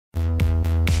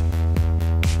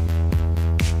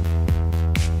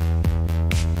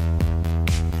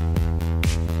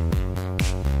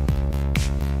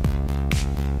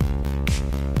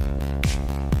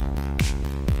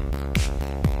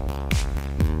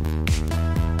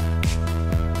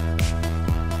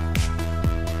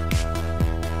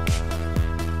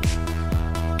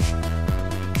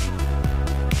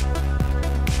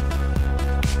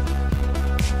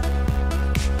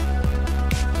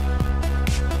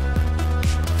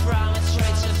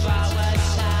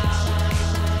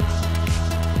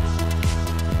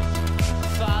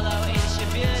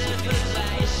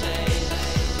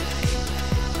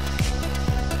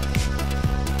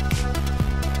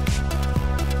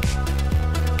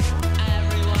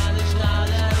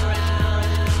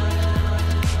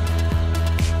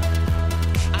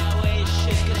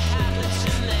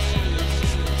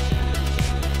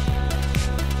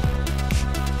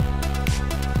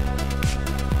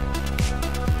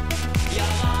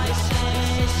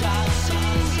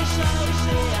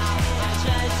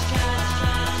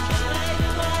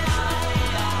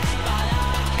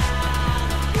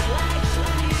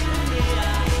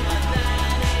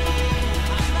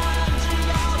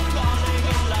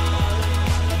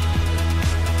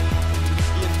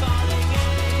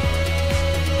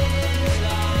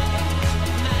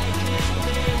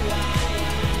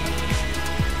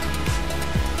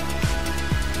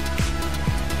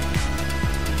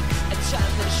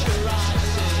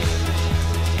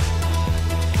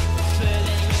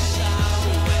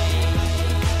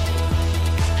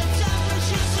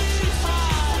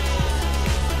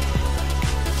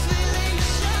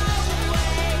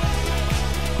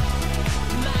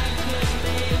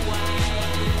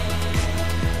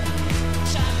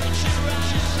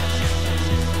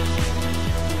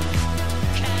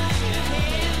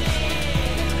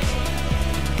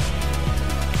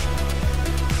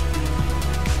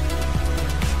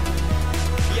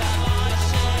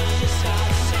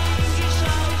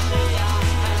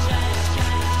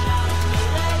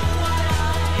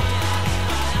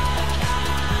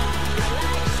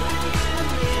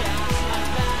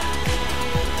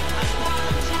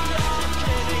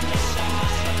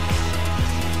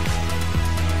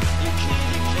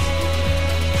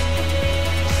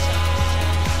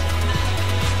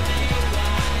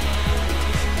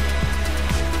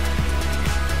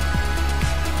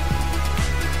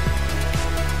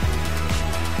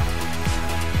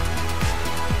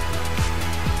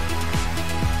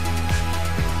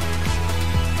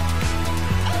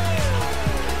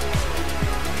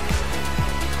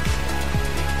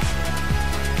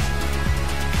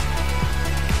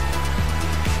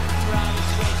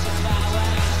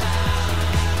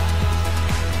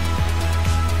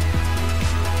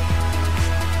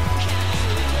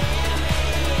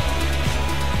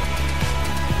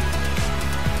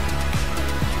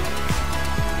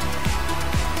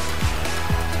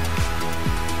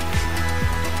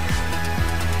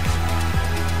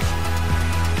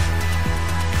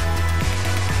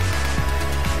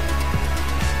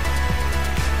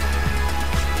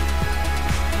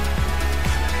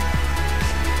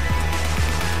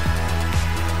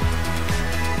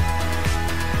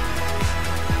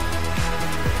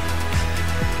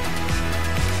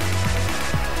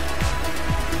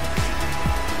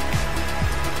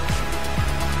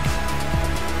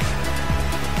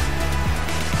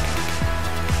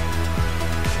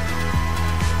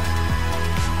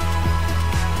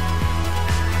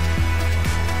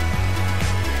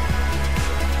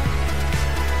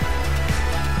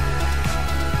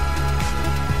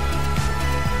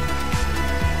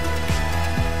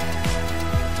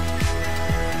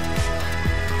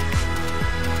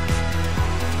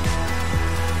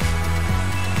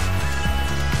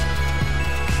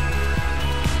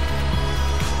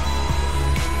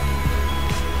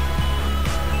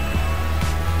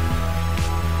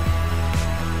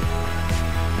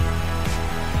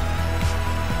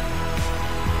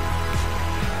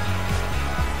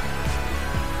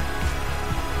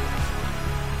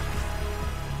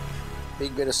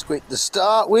Big bit of squid to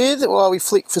start with while we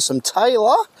flick for some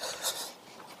tailor.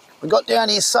 We got down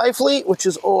here safely, which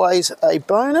is always a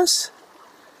bonus.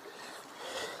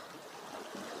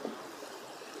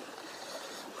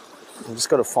 I've just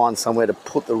got to find somewhere to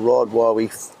put the rod while we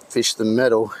fish the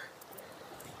metal.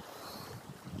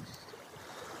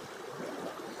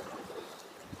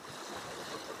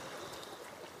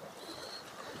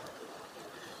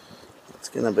 It's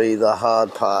going to be the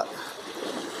hard part.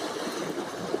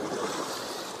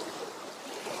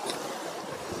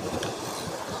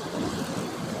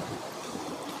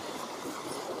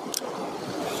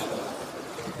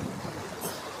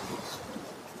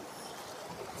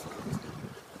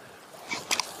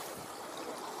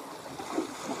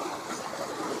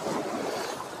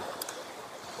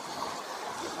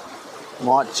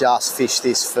 Might just fish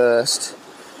this first,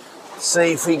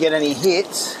 see if we get any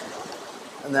hits,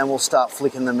 and then we'll start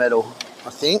flicking the metal,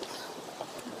 I think.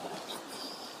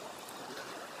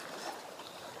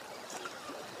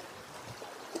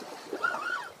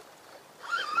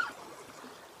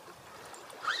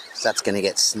 So that's going to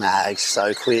get snagged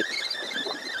so quick.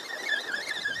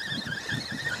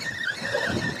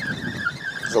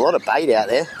 There's a lot of bait out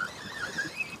there,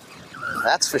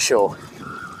 that's for sure.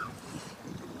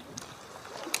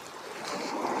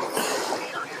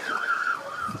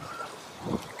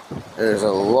 There's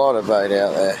a lot of bait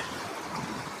out there.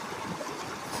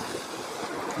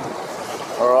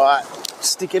 All right,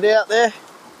 stick it out there.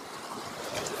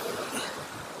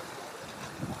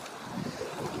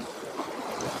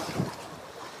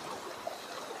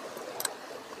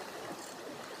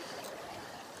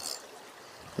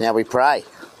 Now we pray.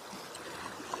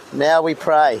 Now we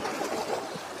pray.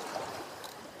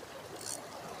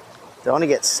 Don't want to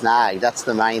get snagged, that's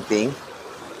the main thing.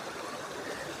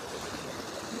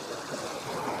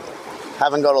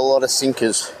 Haven't got a lot of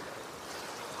sinkers.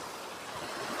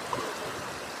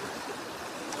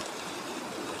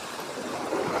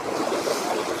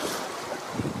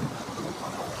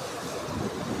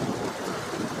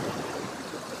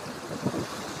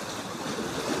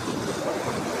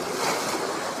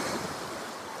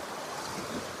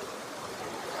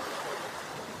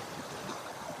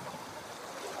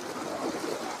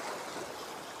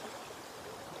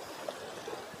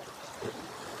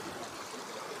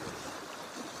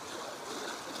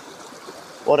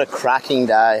 What a cracking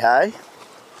day, hey?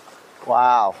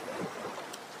 Wow.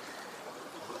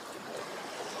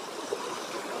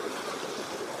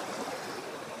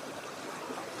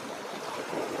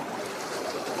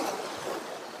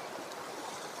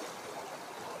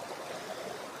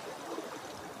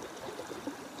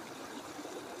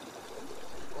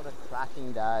 What a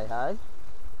cracking day, hey?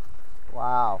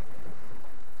 Wow.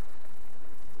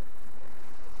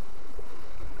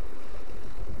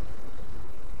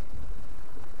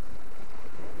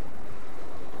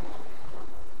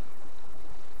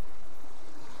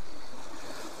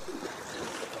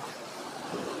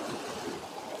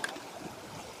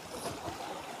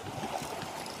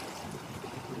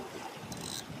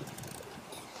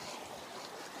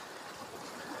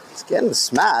 It's getting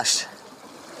smashed.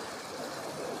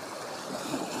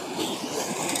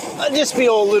 That'd just be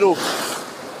all little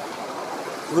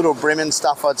brimming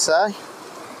stuff, I'd say.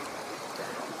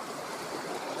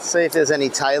 See if there's any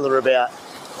tailor about.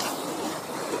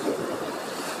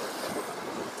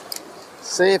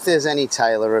 See if there's any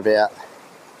tailor about.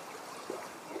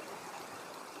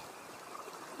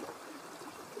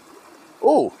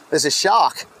 Oh, there's a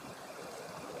shark.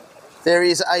 There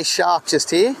is a shark just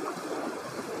here.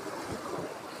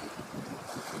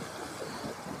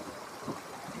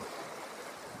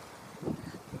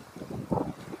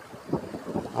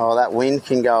 Oh, that wind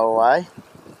can go away.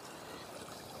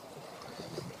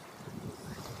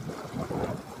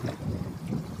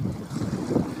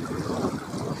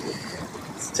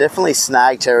 It's definitely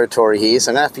snag territory here, so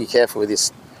I'm gonna have to be careful with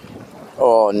this.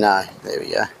 Oh no, there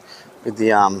we go. With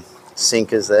the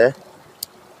sinkers there.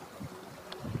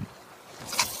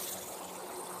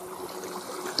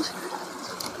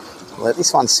 Let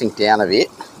this one sink down a bit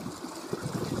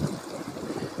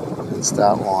and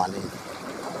start winding.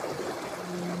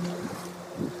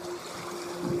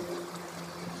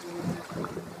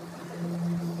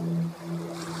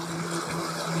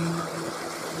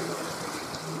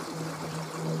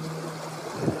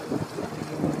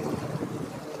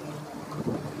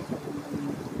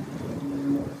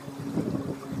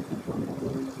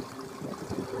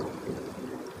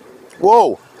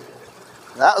 Whoa,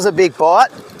 that was a big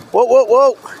bite. Whoa, whoa,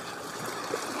 whoa.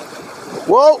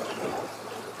 Whoa.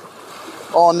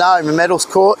 Oh no, my metal's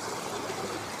caught.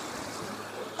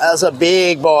 That was a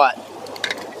big bite.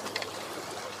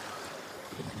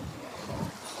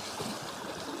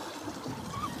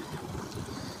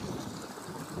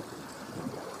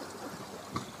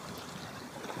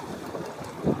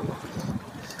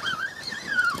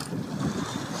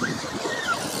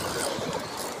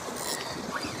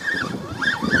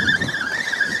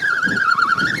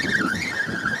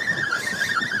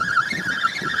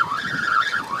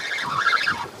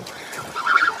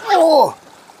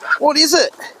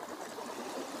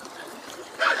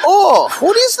 Oh,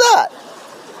 what is that?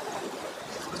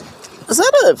 Is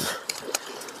that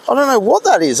I don't know what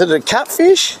that is. Is it a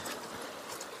catfish?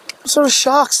 What sort of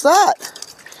shark's that?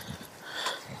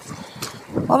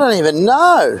 I don't even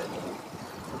know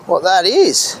what that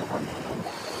is.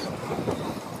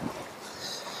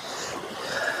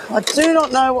 I do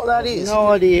not know what that is. No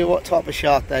idea what type of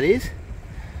shark that is,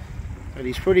 but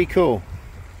he's pretty cool.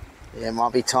 Yeah, it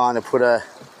might be time to put a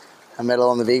medal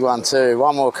on the big one too.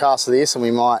 One more cast of this and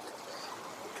we might,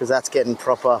 because that's getting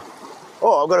proper.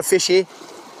 Oh, I've got a fish here.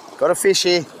 Got a fish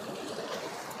here.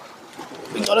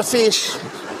 We got a fish.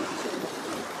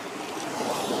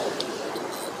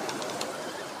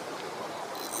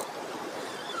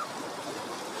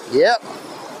 Yep.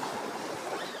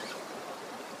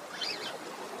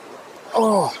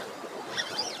 Oh,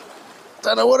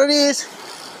 don't know what it is.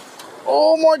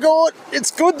 Oh my God,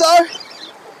 it's good though.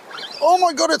 Oh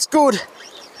my God, it's good.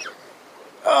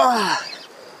 I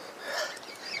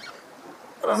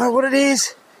don't know what it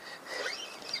is.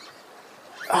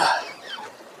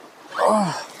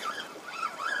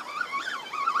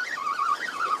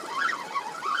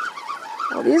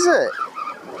 What is it?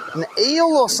 An eel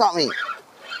or something?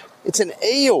 It's an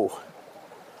eel.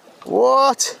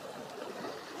 What?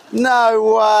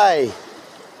 No way.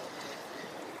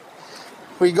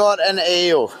 We got an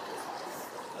eel.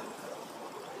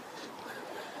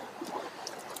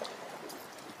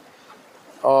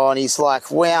 Oh, and he's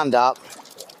like wound up.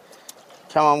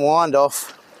 Come on, wind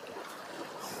off.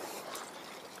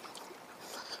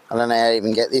 I don't know how to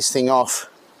even get this thing off.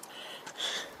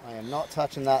 I am not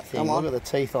touching that thing. Look at the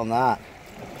teeth on that.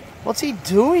 What's he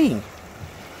doing?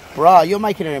 Bruh, you're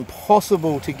making it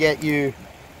impossible to get you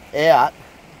out.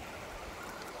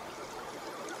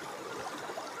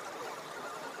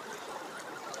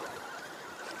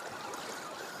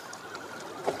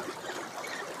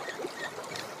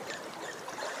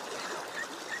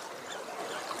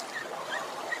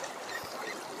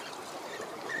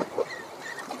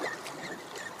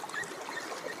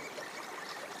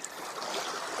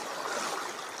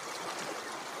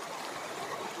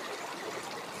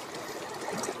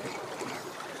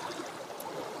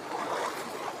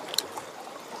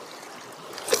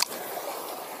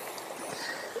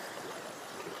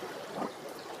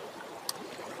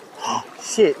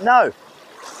 Shit, no.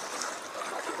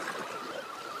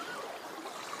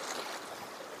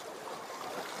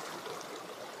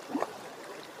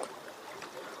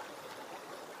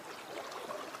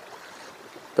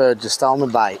 Bird just stole my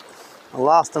bait. I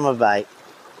lost him my bait.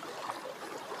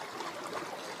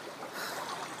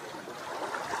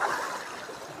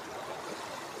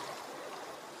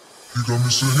 You got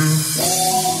me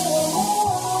singing.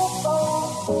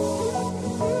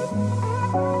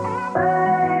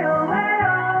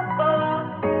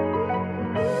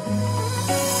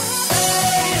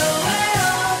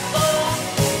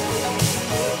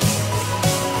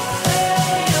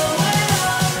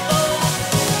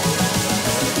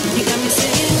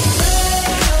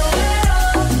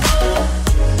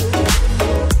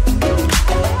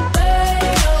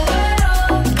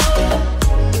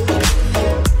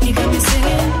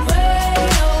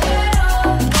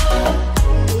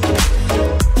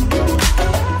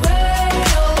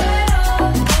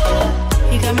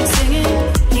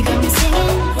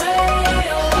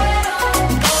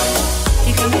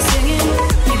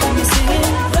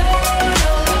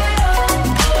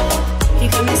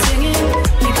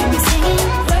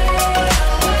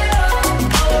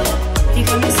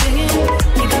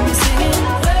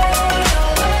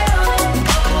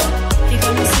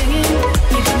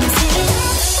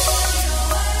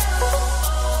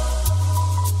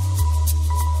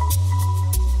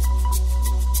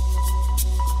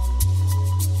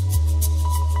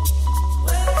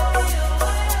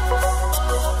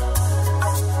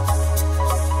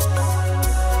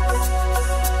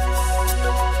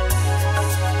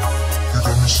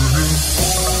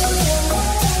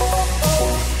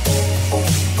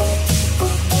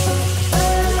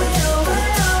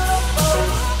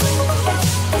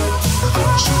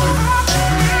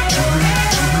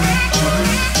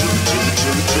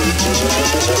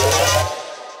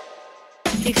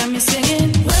 You got me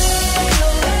singing.